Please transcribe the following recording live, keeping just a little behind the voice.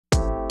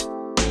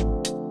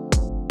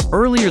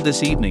Earlier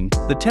this evening,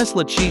 the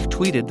Tesla chief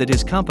tweeted that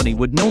his company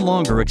would no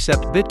longer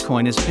accept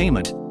Bitcoin as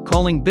payment,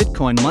 calling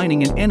Bitcoin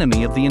mining an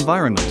enemy of the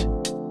environment.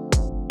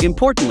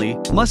 Importantly,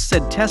 Musk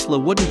said Tesla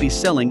wouldn't be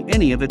selling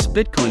any of its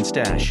Bitcoin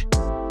stash.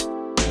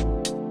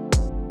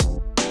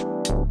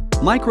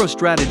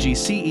 MicroStrategy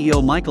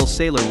CEO Michael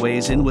Saylor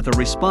weighs in with a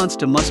response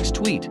to Musk's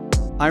tweet.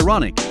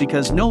 Ironic,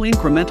 because no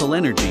incremental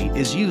energy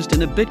is used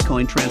in a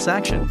Bitcoin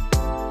transaction.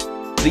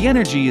 The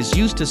energy is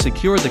used to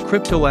secure the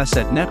crypto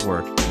asset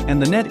network,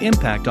 and the net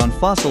impact on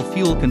fossil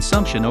fuel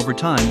consumption over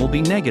time will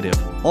be negative,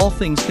 all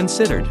things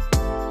considered.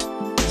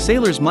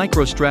 Saylor's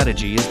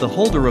MicroStrategy is the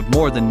holder of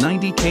more than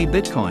 90k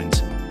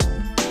Bitcoins.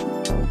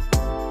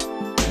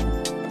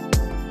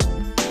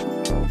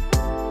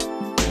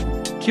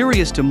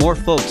 Curious to more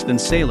folks than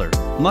Saylor,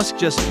 Musk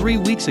just 3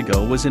 weeks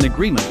ago was in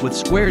agreement with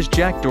Square's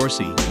Jack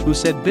Dorsey, who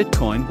said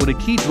Bitcoin would be a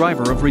key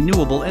driver of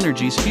renewable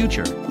energy's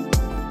future.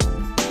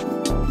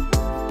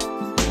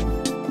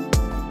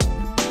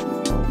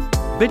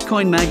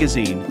 Bitcoin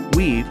magazine,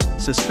 We've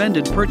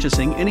suspended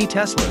purchasing any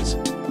Teslas.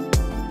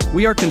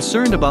 We are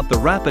concerned about the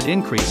rapid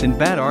increase in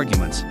bad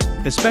arguments,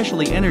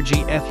 especially energy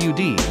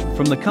FUD,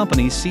 from the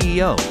company's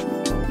CEO.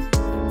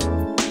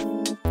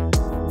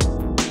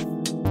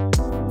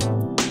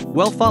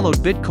 Well-followed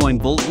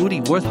Bitcoin bull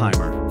Udi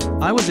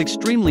Wertheimer. I was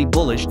extremely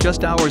bullish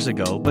just hours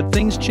ago, but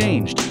things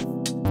changed.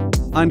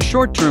 I'm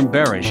short-term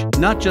bearish,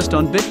 not just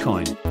on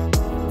Bitcoin.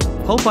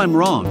 Hope I'm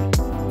wrong.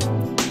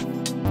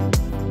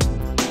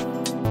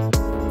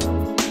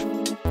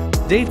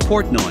 Dave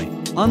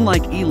Portnoy.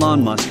 Unlike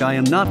Elon Musk, I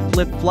am not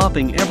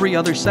flip-flopping every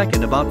other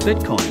second about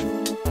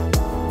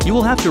Bitcoin. You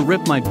will have to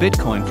rip my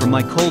Bitcoin from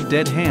my cold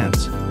dead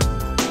hands.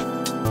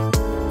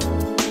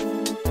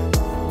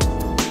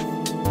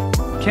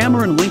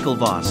 Cameron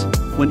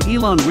Winklevoss. When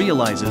Elon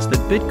realizes that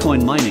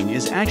Bitcoin mining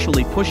is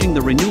actually pushing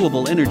the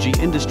renewable energy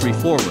industry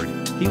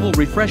forward, he will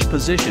refresh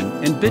position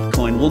and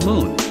Bitcoin will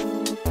moon.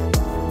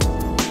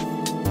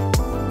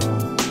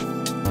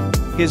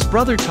 His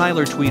brother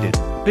Tyler tweeted,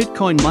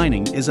 Bitcoin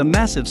mining is a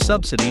massive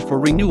subsidy for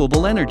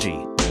renewable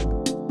energy.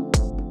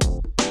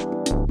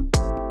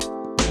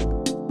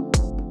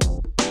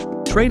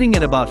 Trading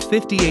at about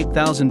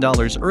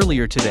 $58,000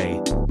 earlier today,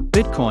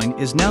 Bitcoin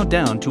is now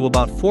down to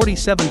about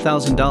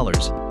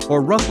 $47,000,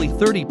 or roughly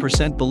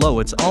 30% below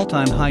its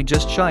all-time high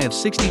just shy of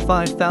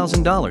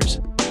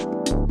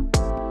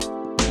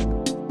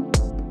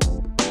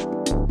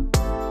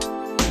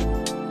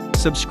 $65,000.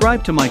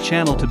 Subscribe to my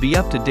channel to be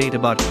up to date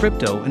about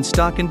crypto and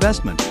stock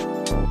investment.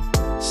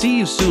 See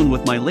you soon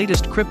with my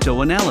latest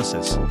crypto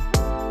analysis.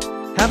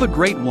 Have a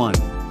great one.